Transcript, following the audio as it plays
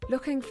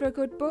Looking for a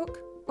good book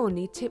or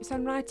need tips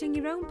on writing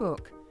your own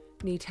book?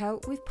 Need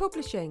help with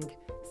publishing,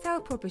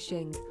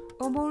 self-publishing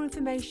or more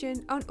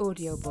information on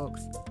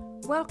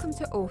audiobooks? Welcome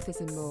to Authors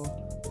and More,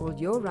 all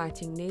your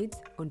writing needs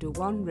under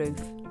one roof.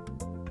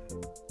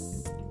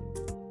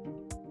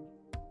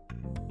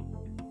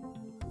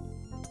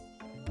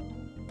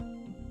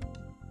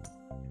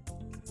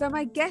 So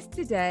my guest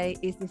today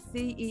is the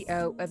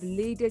CEO of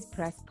Leaders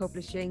Press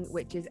Publishing,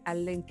 which is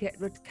Alinka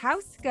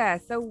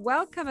Rutkowska. So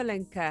welcome,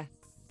 Alinka.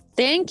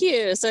 Thank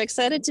you. So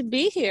excited to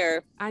be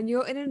here. And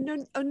you're in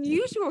an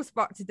unusual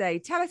spot today.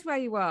 Tell us where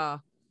you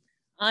are.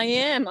 I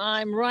am.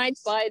 I'm right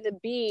by the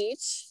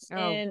beach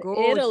in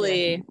gorgeous.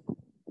 Italy.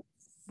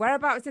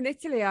 Whereabouts in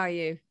Italy are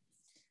you?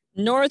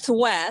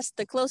 Northwest.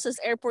 The closest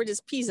airport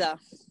is Pisa.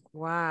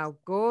 Wow,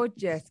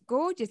 gorgeous,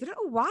 gorgeous. I don't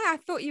know why I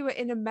thought you were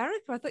in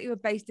America. I thought you were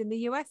based in the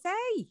USA.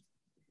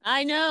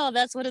 I know.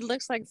 That's what it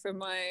looks like from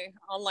my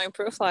online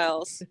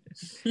profiles.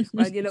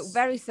 Well, you look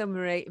very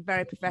summery,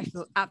 very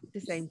professional at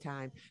the same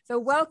time. So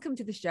welcome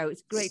to the show.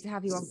 It's great to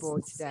have you on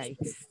board today.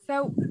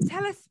 So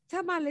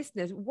tell my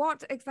listeners,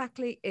 what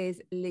exactly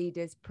is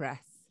Leaders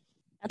Press?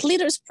 At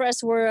Leaders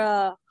Press, we're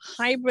a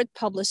hybrid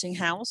publishing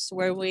house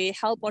where we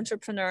help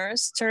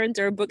entrepreneurs turn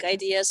their book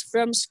ideas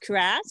from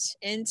scratch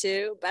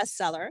into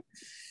bestseller.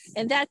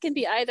 And that can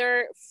be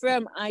either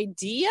from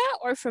idea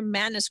or from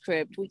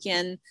manuscript. We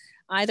can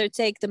either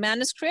take the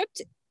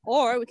manuscript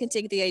or we can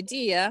take the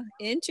idea,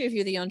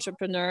 interview the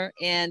entrepreneur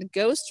and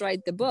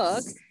ghostwrite the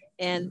book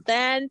and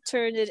then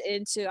turn it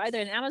into either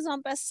an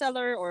Amazon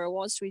bestseller or a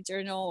Wall Street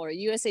Journal or a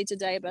USA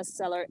Today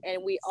bestseller.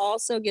 And we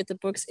also get the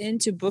books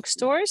into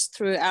bookstores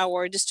through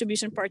our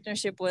distribution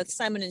partnership with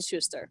Simon &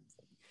 Schuster.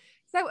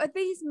 So are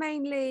these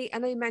mainly, I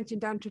know you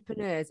mentioned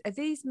entrepreneurs, are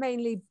these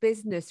mainly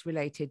business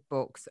related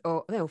books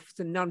or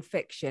some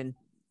non-fiction?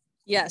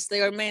 Yes,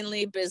 they are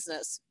mainly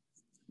business.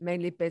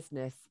 Mainly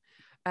business.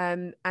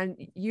 And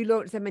you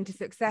launched them into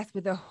success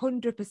with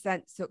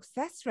 100%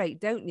 success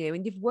rate, don't you?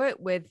 And you've worked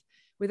with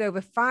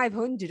over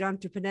 500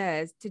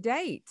 entrepreneurs to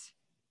date.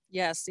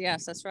 Yes,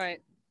 that's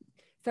right.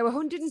 So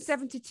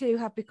 172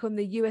 have become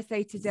the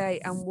USA Today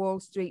and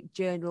Wall Street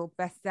Journal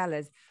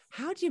bestsellers.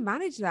 How do you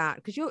manage that?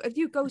 Because are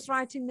you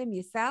ghostwriting them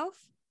yourself?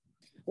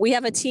 We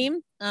have a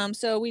team.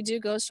 So we do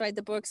ghostwrite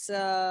the books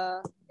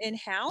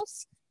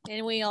in-house.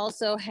 And we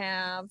also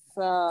have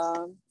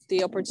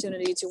the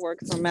opportunity to work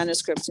from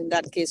manuscripts. In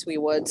that case, we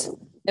would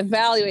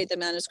evaluate the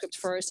manuscript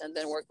first and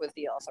then work with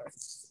the author.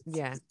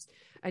 Yeah.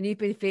 And you've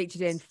been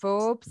featured in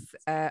Forbes,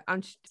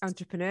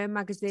 Entrepreneur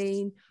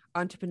Magazine,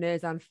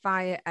 Entrepreneurs on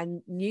Fire,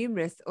 and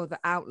numerous other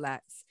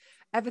outlets.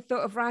 Ever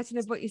thought of writing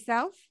a book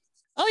yourself?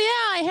 Oh,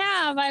 yeah, I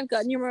have. I've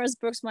got numerous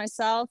books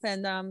myself,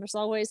 and there's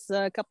always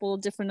a couple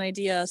of different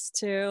ideas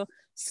to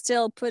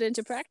still put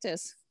into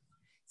practice.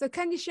 So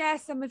can you share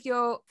some of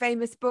your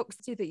famous books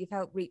too that you've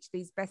helped reach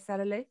these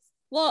bestseller lists?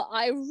 Well,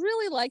 I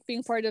really like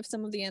being part of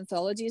some of the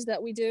anthologies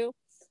that we do.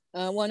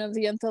 One of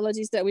the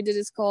anthologies that we did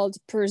is called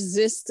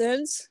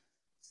Persistence.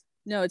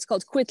 No, it's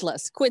called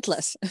Quitless.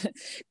 Quitless,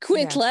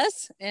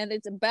 and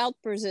it's about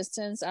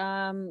persistence.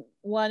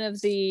 One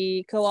of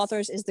the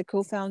co-authors is the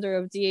co-founder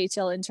of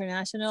DHL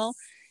International.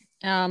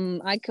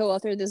 I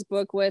co-authored this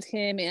book with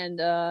him and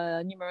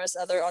numerous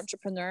other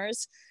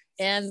entrepreneurs.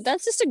 And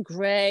that's just a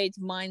great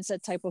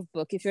mindset type of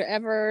book. If you're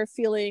ever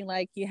feeling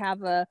like you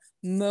have a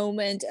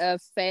moment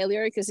of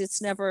failure, because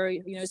it's never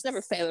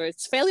failure.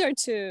 It's failure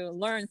to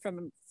learn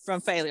from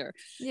failure.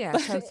 Yeah,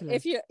 but totally.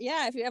 If you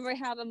ever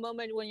have a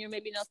moment when you're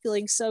maybe not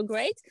feeling so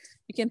great,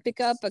 you can pick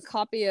up a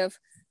copy of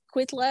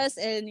Quitless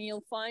and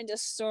you'll find a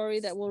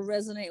story that will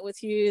resonate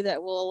with you,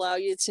 that will allow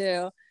you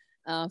to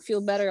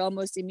feel better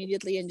almost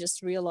immediately and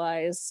just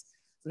realize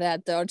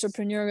that the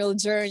entrepreneurial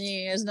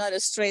journey is not a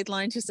straight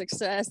line to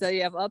success, that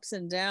you have ups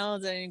and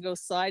downs and you go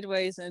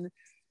sideways and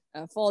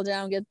fall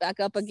down, get back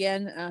up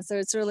again. So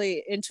it's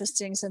really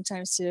interesting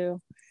sometimes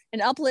and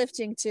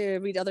uplifting to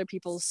read other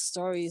people's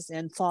stories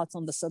and thoughts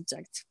on the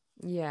subject.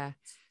 Yeah.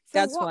 So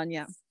that's one,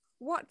 yeah.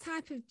 What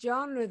type of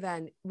genre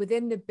then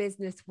within the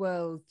business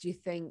world do you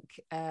think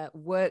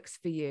works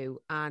for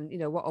you? And,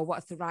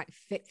 what's the right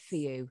fit for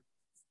you?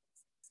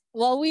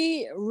 Well,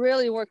 we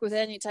really work with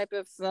any type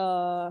of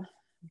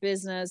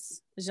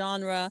business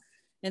genre,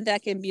 and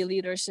that can be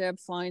leadership,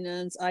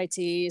 finance,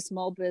 IT,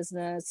 small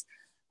business,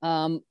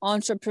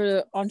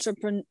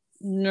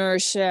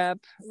 entrepreneurship,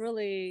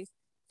 really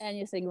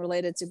anything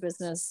related to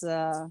business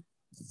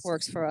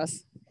works for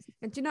us.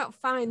 And do you not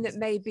find that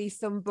maybe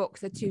some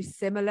books are too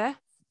similar?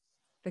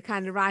 They're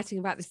kind of writing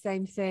about the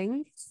same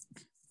thing?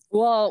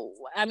 Well,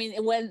 I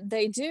mean, when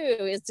they do,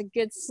 it's a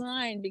good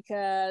sign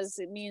because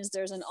it means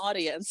there's an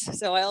audience.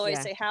 So I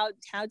always say, how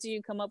do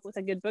you come up with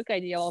a good book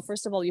idea? Well,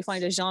 first of all, you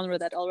find a genre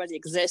that already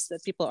exists,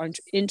 that people are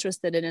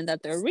interested in and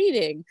that they're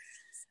reading.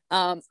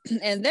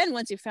 And then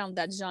once you found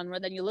that genre,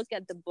 then you look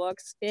at the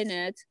books in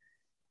it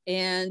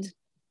and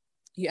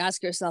you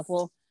ask yourself,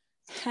 well,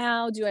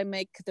 how do I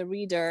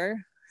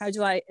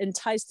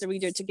entice the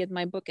reader to get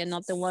my book and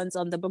not the ones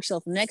on the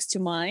bookshelf next to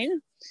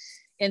mine?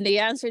 And the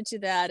answer to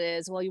that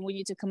is, well, we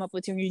need to come up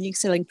with your unique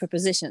selling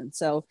proposition.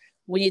 So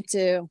we need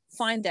to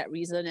find that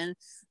reason. And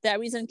that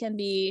reason can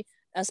be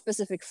a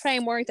specific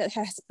framework that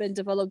has been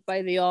developed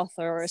by the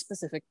author, or a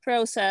specific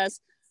process,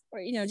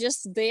 or,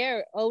 just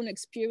their own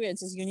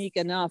experience is unique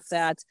enough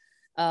that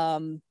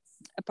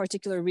a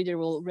particular reader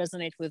will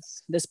resonate with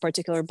this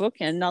particular book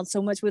and not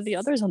so much with the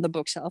others on the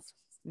bookshelf.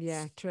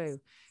 Yeah, true.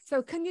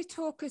 So can you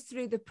talk us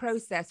through the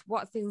process,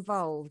 what's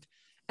involved,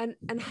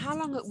 and how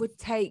long it would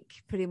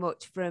take pretty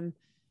much from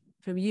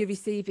you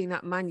receiving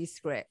that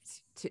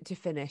manuscript to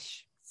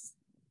finish?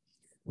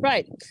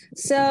 Right.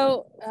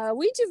 So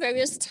we do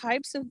various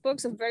types of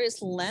books of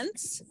various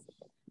lengths.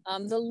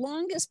 The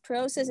longest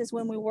process is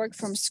when we work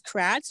from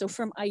scratch, so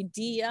from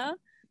idea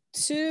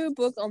to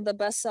book on the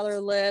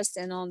bestseller list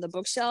and on the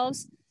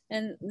bookshelves.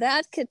 And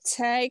that could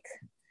take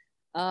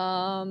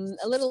a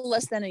little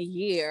less than a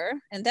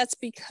year. And that's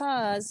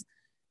because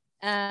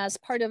as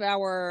part of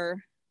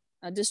our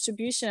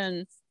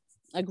distribution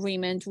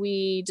agreement,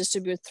 we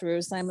distribute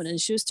through Simon &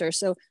 Schuster.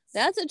 So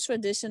that's a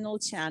traditional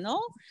channel,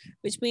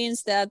 which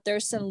means that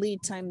there's some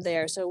lead time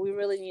there. So we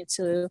really need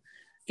to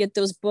get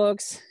those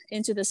books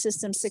into the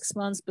system 6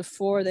 months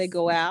before they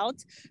go out.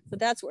 So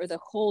that's where the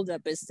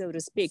holdup is, so to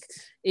speak.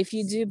 If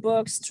you do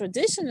books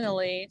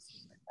traditionally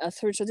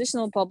through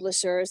traditional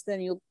publishers,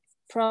 then you'll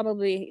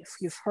probably,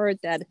 you've heard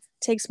that it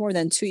takes more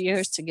than 2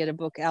 years to get a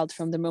book out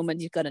from the moment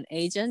you've got an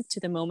agent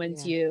to the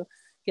moment you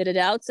get it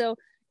out. So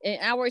in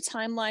our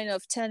timeline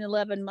of 10,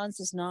 11 months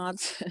is not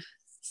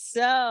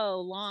so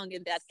long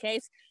in that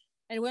case.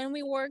 And when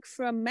we work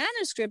from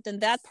manuscript, then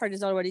that part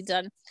is already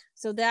done.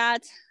 So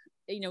that,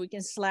 we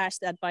can slash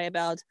that by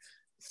about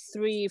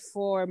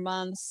 3-4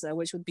 months,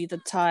 which would be the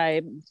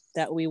time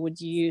that we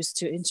would use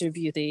to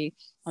interview the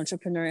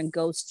entrepreneur and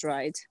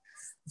ghostwrite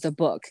the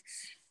book.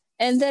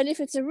 And then if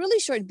it's a really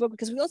short book,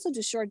 because we also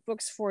do short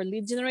books for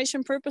lead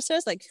generation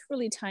purposes, like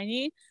really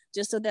tiny,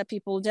 just so that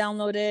people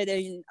download it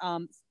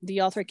and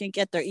the author can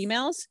get their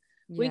emails.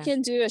 We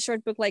can do a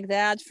short book like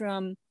that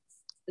from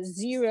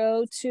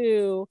 0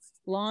 to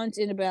launch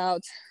in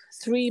about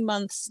 3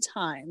 months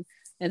time.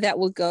 And that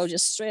will go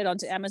just straight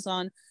onto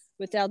Amazon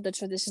without the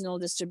traditional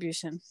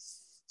distribution.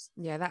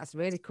 Yeah, that's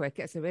really quick.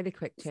 It's a really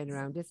quick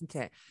turnaround, isn't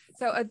it?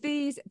 So are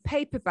these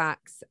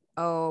paperbacks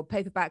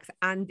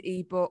and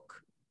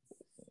ebook?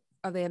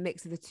 Are they a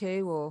mix of the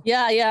two, or?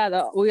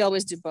 Yeah, we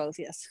always do both.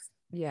 Yes.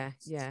 Yeah.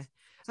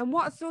 And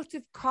what sort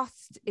of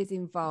cost is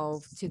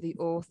involved to the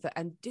author,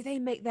 and do they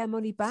make their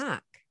money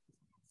back?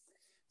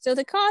 So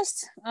the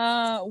cost,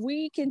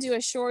 we can do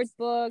a short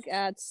book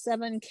at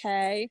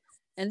 $7,000,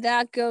 and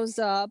that goes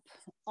up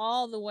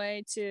all the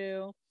way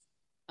to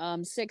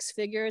 6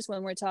 figures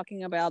when we're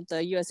talking about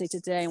the USA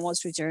Today and Wall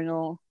Street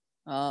Journal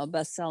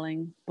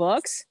best-selling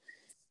books.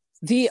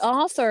 The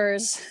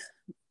authors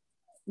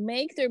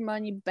make their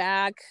money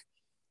back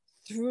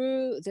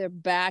through their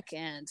back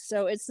end.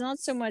 So it's not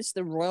so much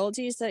the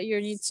royalties that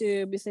you need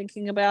to be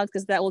thinking about,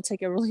 because that will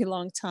take a really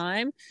long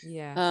time.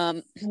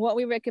 What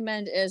we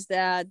recommend is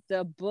that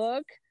the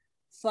book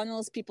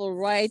funnels people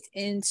right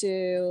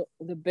into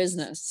the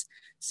business,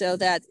 so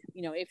that,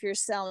 if you're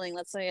selling,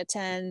 let's say, a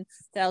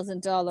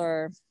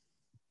 $10,000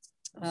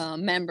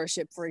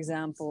 membership, for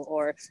example,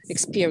 or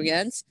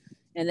experience,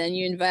 and then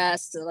you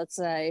invest, let's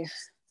say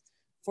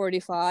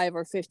 45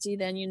 or 50,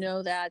 then you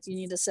know that you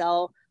need to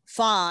sell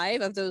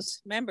 5 of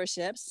those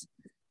memberships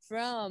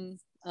from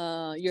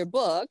your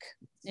book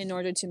in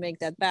order to make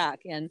that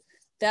back. And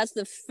that's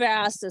the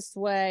fastest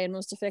way and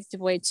most effective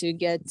way to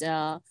get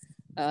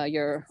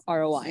your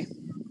ROI.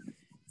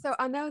 So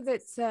I know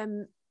that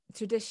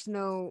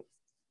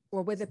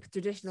with a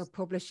traditional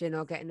publishing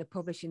or getting a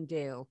publishing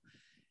deal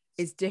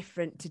is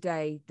different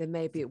today than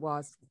maybe it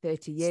was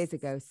 30 years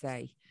ago,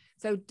 say.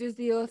 So does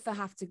the author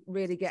have to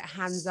really get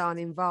hands-on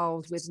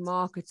involved with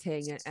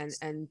marketing and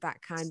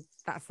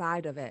that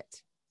side of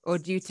it? Or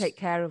do you take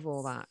care of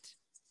all that?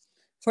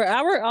 For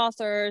our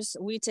authors,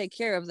 we take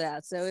care of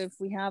that. So if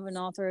we have an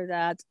author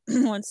that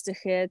wants to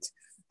hit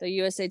the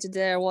USA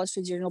Today or Wall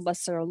Street Journal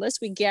bestseller list,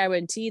 we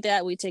guarantee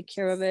that we take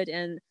care of it,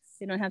 and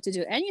they don't have to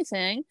do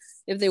anything.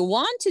 If they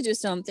want to do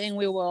something,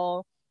 we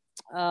will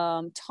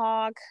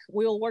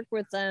we'll work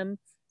with them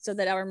so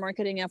that our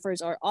marketing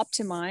efforts are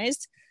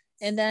optimized.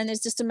 And then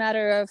it's just a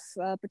matter of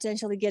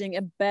potentially getting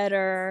a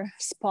better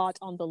spot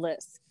on the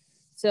list.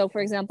 So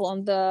for example,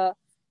 on the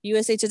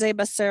USA Today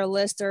bestseller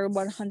list, there are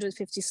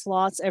 150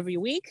 slots every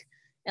week.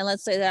 And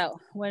let's say that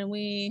when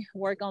we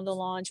work on the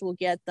launch, we'll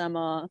get them,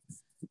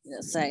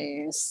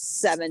 say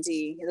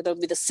 70, that'll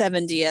be the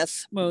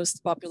 70th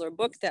most popular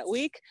book that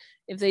week.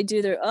 If they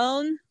do their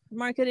own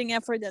marketing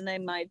effort, then they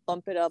might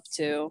bump it up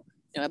to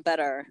a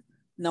better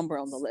number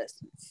on the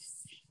list.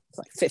 It's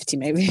like 50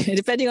 maybe,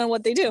 depending on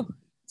what they do.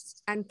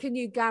 And can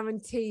you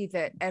guarantee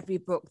that every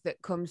book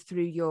that comes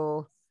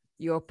through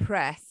your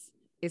press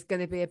is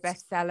going to be a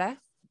bestseller?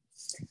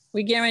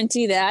 We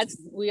guarantee that.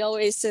 We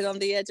always sit on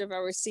the edge of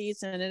our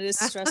seats, and it is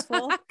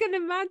stressful. I can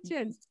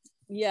imagine.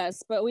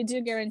 Yes, but we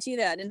do guarantee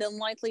that. In the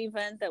unlikely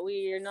event that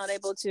we are not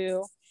able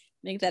to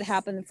make that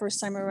happen the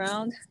first time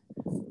around,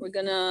 we're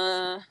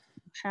gonna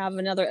have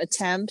another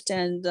attempt,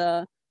 and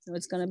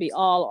it's going to be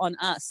all on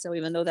us. So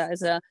even though that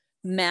is a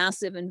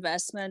massive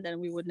investment,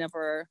 and we would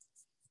never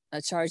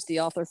charge the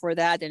author for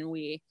that, and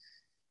we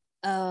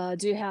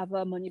do have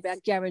a money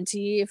back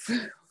guarantee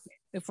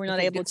if we're not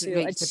able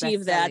to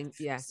achieve that.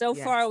 So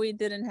far, we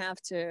didn't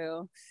have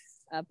to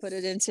put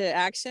it into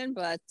action,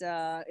 but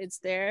it's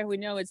there. We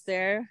know it's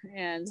there,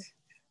 and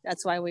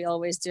that's why we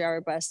always do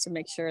our best to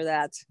make sure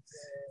that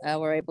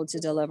we're able to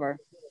deliver.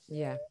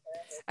 Yeah.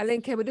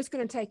 Alinka, we're just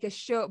going to take a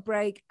short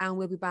break and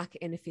we'll be back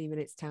in a few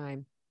minutes'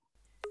 time.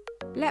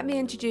 Let me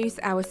introduce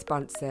our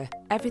sponsor,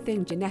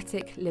 Everything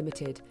Genetic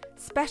Limited,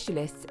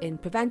 specialists in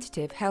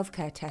preventative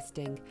healthcare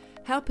testing,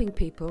 helping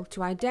people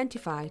to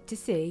identify to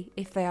see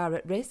if they are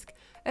at risk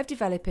of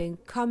developing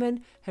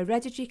common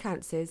hereditary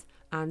cancers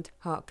and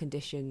heart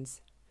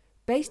conditions.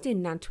 Based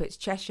in Nantwich,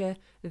 Cheshire,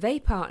 they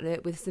partner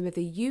with some of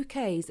the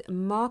UK's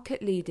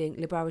market-leading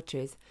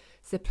laboratories,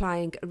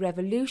 supplying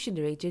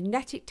revolutionary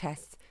genetic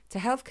tests to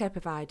healthcare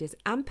providers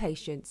and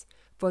patients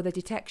for the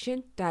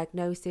detection,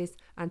 diagnosis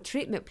and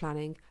treatment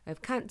planning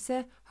of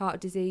cancer, heart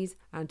disease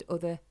and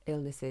other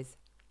illnesses.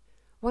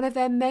 One of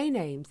their main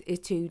aims is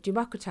to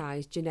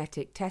democratise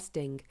genetic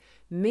testing,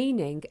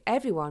 meaning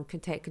everyone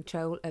can take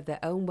control of their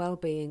own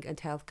well-being and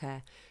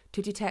healthcare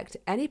to detect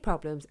any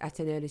problems at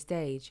an early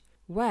stage,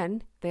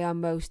 when they are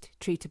most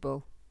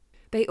treatable.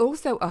 They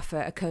also offer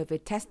a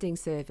COVID testing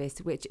service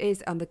which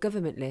is on the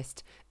government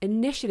list,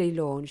 initially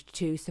launched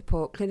to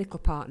support clinical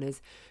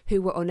partners who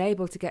were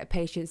unable to get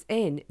patients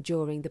in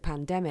during the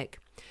pandemic.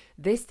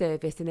 This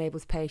service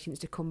enables patients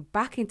to come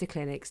back into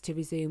clinics to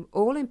resume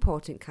all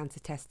important cancer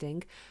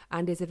testing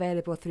and is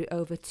available through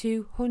over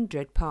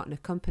 200 partner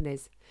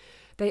companies.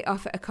 They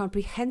offer a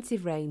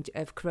comprehensive range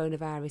of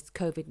coronavirus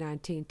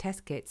COVID-19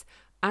 test kits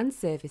and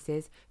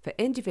services for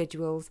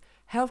individuals,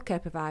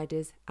 healthcare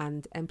providers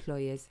and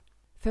employers.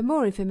 For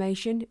more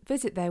information,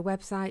 visit their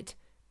website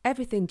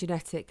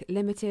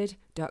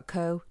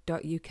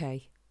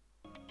everythinggeneticlimited.co.uk.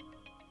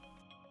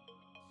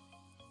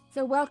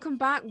 So welcome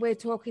back. We're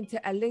talking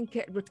to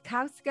Alinka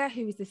Rutkowska,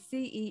 who is the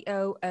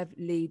CEO of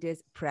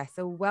Leaders Press.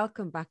 So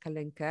welcome back,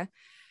 Alinka.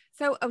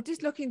 So I'm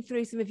just looking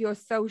through some of your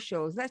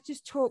socials. Let's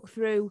just talk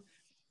through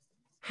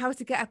how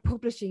to get a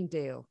publishing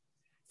deal.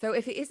 So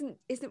if it isn't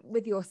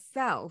with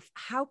yourself,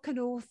 how can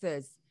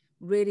authors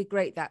really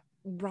write that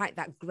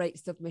great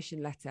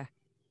submission letter?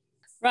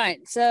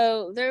 Right.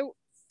 So there are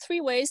 3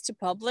 ways to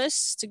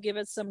publish, to give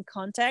it some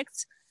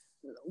context.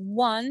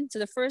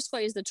 The first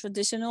way is the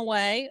traditional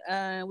way,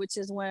 which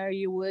is where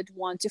you would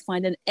want to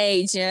find an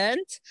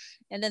agent,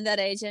 and then that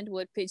agent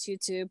would pitch you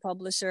to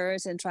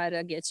publishers and try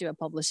to get you a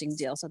publishing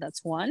deal. So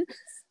that's one.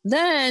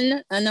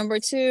 Then number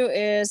 2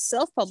 is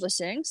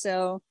self-publishing.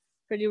 So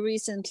pretty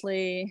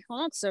recently,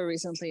 well, not so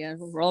recently,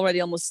 we're already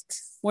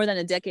almost more than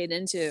a decade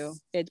into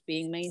it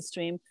being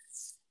mainstream.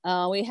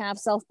 We have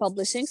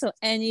self-publishing, so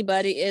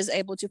anybody is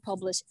able to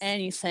publish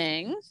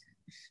anything.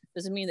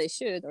 Doesn't mean they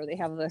should or they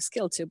have the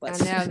skill to,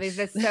 but I know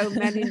there's so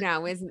many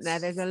now, isn't there?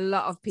 There's a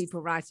lot of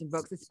people writing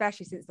books,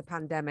 especially since the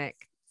pandemic.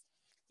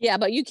 Yeah,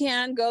 but you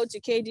can go to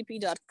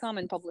kdp.com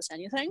and publish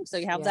anything, so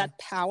you have that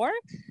power.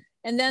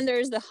 And then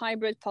there's the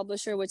hybrid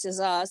publisher, which is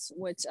us,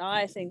 which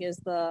I think is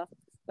the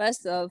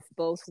best of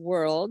both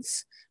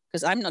worlds,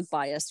 because I'm not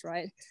biased,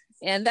 right?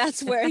 And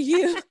that's where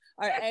you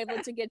are able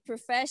to get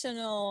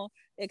professional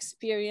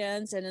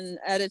experience and an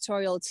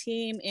editorial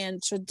team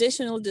and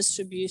traditional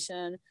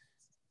distribution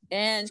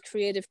and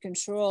creative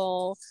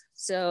control.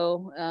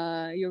 So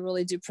you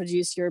really do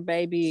produce your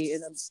baby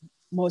in the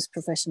most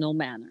professional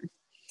manner.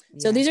 Yeah.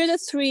 So these are the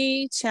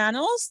 3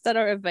 channels that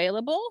are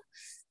available.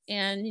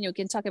 And you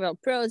can talk about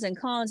pros and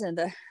cons and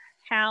the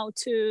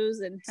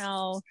how-tos and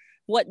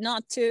what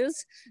not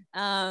tos.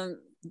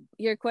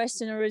 Your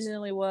question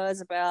originally was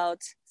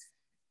about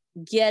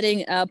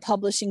getting a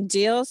publishing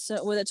deal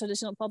with a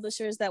traditional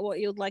publisher. Is that what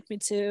you'd like me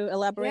to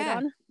elaborate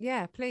on?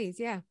 Yeah, please.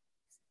 Yeah.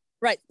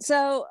 Right.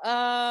 So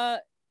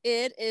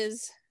it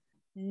is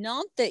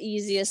not the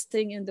easiest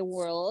thing in the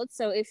world.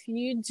 So if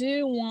you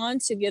do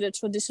want to get a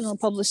traditional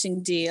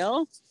publishing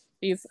deal,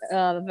 you've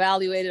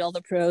evaluated all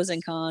the pros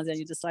and cons and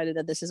you decided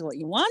that this is what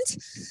you want,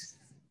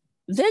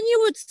 then you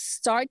would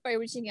start by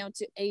reaching out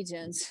to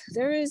agents.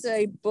 There is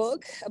a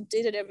book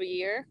updated every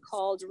year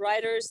called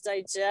Writer's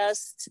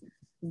Digest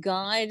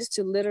Guide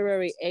to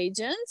Literary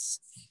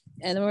Agents.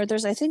 And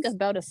there's, I think,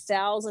 about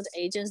 1,000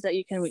 agents that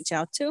you can reach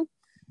out to.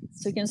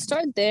 So you can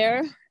start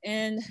there,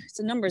 and it's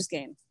a numbers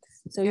game.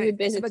 So you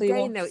basically... But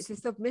again, though, it's a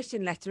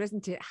submission letter,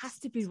 isn't it? It has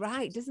to be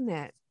right, doesn't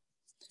it?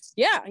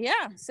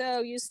 Yeah.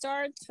 So you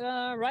start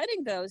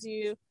writing those.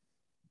 You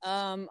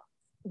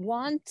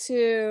want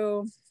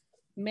to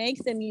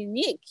make them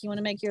unique. You want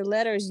to make your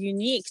letters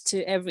unique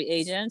to every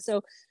agent.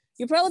 So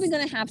you're probably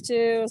going to have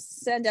to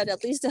send out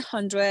at least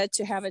 100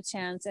 to have a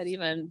chance at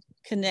even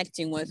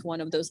connecting with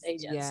one of those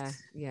agents.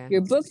 Yeah.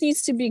 Your book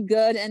needs to be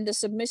good and the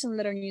submission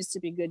letter needs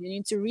to be good. You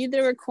need to read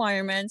the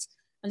requirements,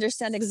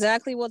 understand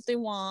exactly what they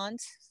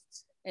want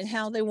and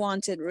how they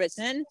want it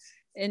written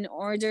in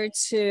order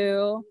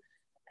to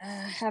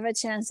have a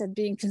chance at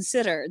being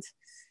considered.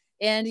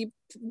 and you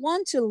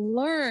want to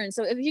learn.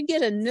 So if you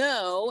get a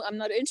no, I'm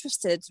not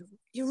interested,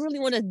 you really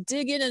want to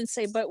dig in and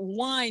say, but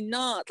why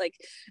not? Like,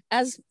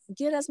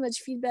 get as much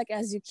feedback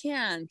as you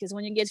can, because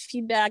when you get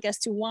feedback as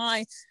to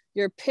why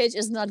your pitch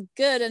is not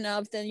good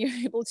enough, then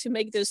you're able to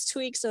make those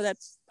tweaks so that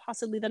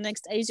possibly the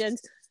next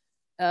agent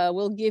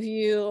will give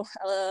you,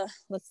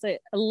 let's say,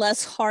 a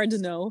less hard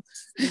no.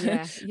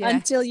 Yeah.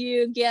 Until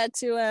you get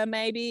to a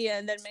maybe,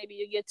 and then maybe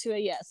you get to a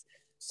yes.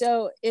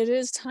 So it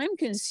is time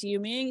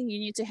consuming. You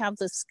need to have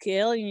the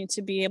skill. You need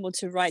to be able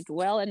to write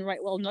well,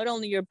 not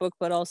only your book,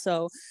 but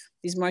also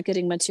these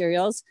marketing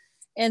materials.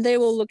 And they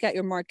will look at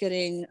your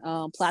marketing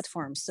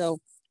platforms. So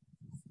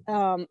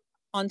on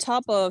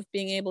top of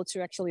being able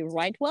to actually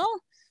write well,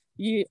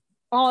 you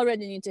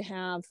already need to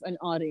have an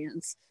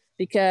audience,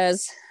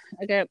 because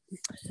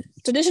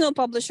traditional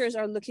publishers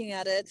are looking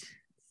at it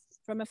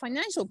from a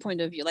financial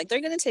point of view. Like,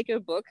 they're going to take your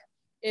book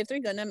if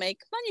they're going to make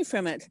money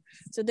from it.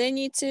 So they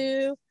need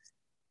to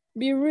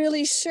be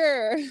really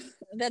sure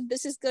that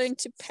this is going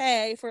to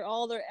pay for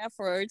all their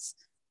efforts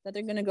that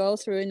they're going to go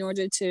through in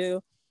order to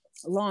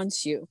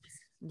launch you.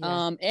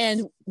 Yeah.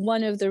 And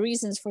one of the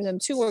reasons for them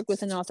to work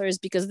with an author is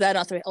because that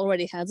author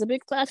already has a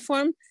big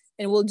platform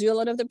and will do a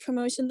lot of the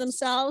promotion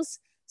themselves.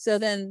 So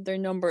then their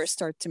numbers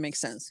start to make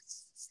sense.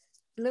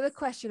 Another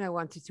question I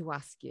wanted to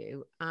ask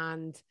you,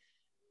 and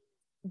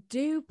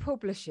do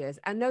publishers,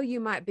 I know you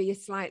might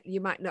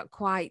not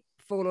quite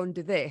fall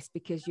under this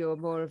because you're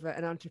more of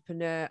an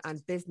entrepreneur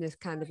and business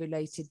kind of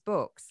related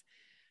books,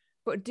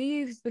 but do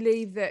you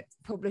believe that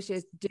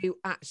publishers do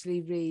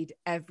actually read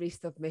every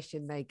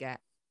submission they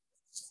get?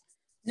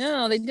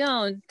 No, they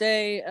don't.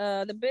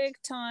 The big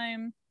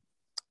time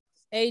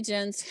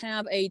agents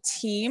have a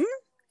team,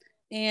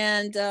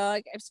 and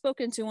I've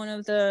spoken to one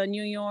of the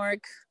New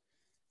York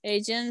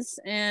agents,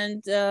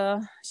 and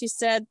she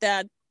said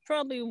that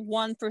probably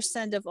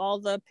 1% of all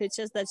the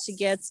pitches that she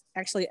gets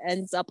actually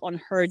ends up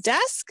on her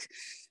desk,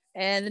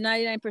 and the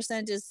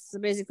 99% is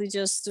basically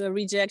just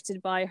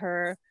rejected by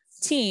her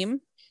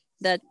team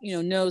that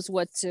knows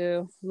what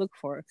to look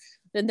for.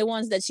 Then the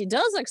ones that she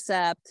does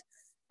accept,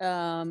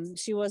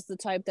 she was the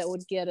type that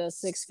would get a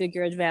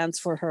 6-figure advance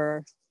for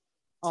her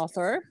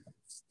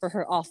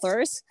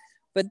authors,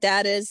 but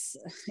that is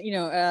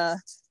a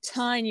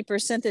tiny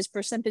percentage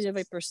of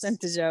a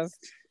percentage of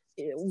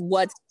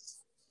what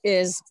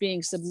is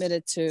being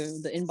submitted to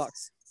the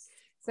inbox.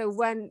 So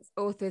when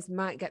authors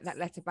might get that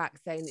letter back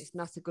saying it's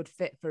not a good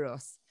fit for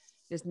us,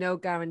 there's no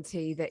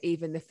guarantee that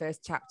even the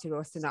first chapter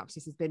or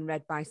synopsis has been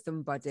read by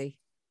somebody.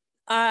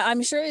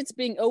 I'm sure it's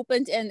being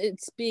opened and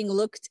it's being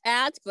looked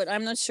at, but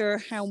I'm not sure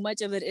how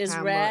much of it is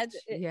read.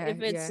 Yeah,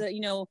 if it's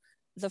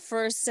the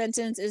first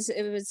sentence if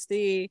it's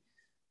the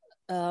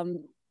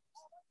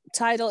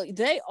title,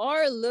 they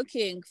are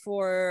looking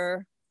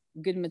for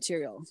good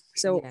material.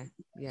 So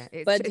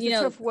it's a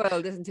tough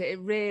world, isn't it? It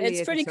really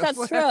is pretty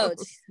cutthroat.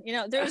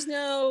 There's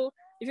no,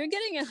 if you're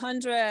getting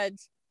 100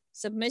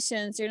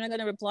 submissions, you're not going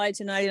to reply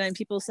to 99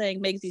 people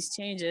saying make these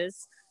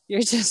changes.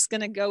 You're just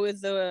going to go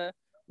with the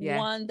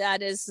one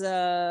that is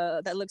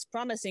that looks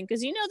promising,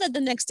 because that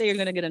the next day you're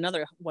going to get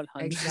another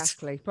 100.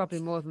 Exactly. Probably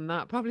more than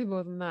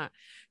that.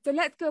 So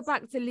let's go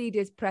back to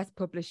Leaders Press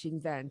Publishing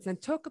then and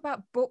talk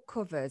about book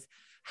covers.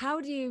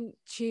 How do you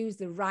choose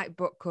the right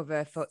book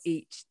cover for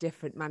each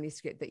different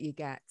manuscript that you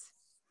get?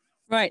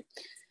 Right.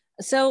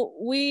 So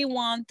we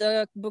want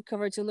the book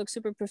cover to look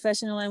super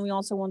professional, and we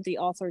also want the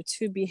author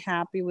to be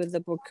happy with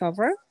the book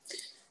cover.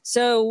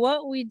 So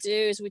what we do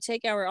is we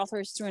take our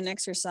authors through an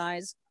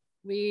exercise.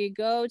 We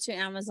go to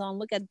Amazon,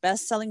 look at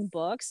best-selling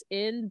books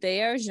in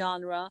their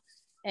genre,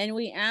 and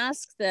we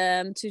ask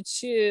them to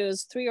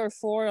choose 3 or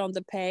 4 on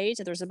the page.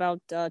 There's about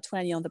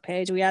 20 on the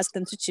page. We ask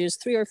them to choose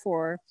 3 or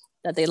 4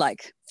 that they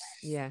like.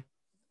 Yeah.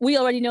 We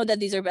already know that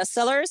these are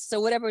bestsellers,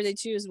 so whatever they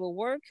choose will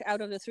work.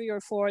 Out of the 3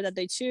 or 4 that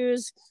they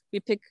choose,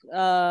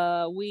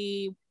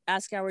 we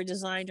ask our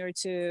designer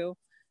to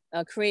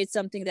create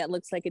something that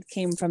looks like it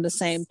came from the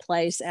same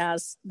place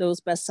as those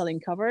best-selling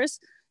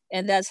covers.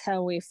 And that's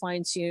how we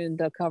fine-tune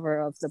the cover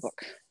of the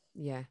book.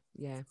 Yeah.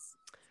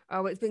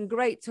 Oh, it's been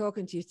great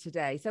talking to you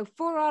today. So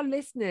for our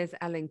listeners,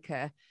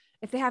 Alinka,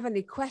 if they have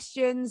any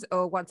questions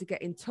or want to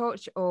get in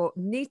touch or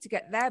need to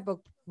get their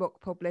book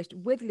published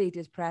with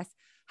Leaders Press,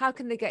 how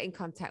can they get in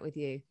contact with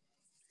you?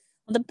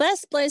 The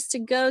best place to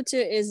go to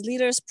is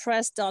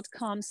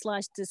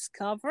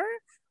leaderspress.com/discover,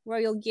 where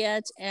you'll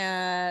get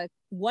a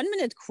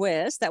 1-minute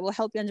quiz that will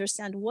help you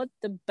understand what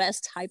the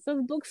best type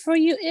of book for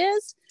you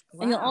is.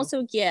 Wow. And you'll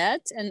also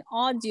get an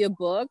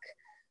audiobook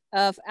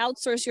of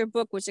Outsource Your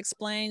Book, which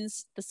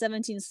explains the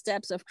 17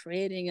 steps of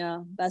creating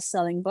a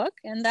best-selling book.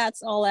 And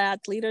that's all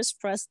at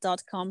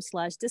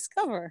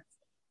leaderspress.com/discover.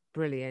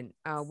 Brilliant.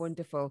 Oh,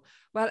 wonderful.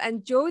 Well,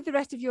 enjoy the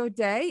rest of your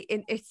day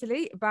in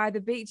Italy by the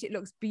beach. It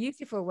looks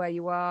beautiful where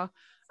you are.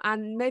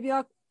 And maybe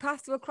our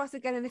paths will cross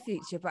again in the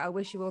future, but I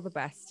wish you all the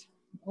best.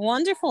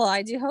 Wonderful.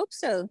 I do hope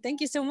so.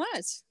 Thank you so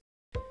much.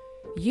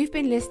 You've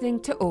been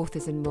listening to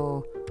Authors and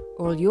More.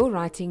 All your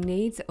writing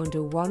needs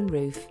under one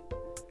roof.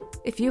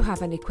 If you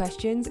have any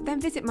questions,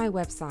 then visit my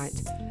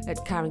website at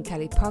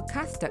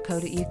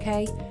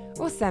karenkellypodcast.co.uk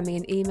or send me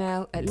an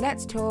email at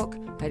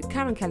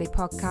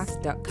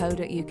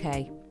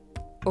letstalk@karenkellypodcast.co.uk.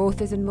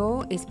 Authors and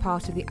More is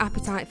part of the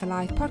Appetite for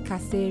Life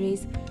podcast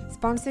series,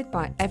 sponsored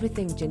by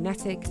Everything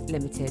Genetic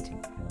Limited.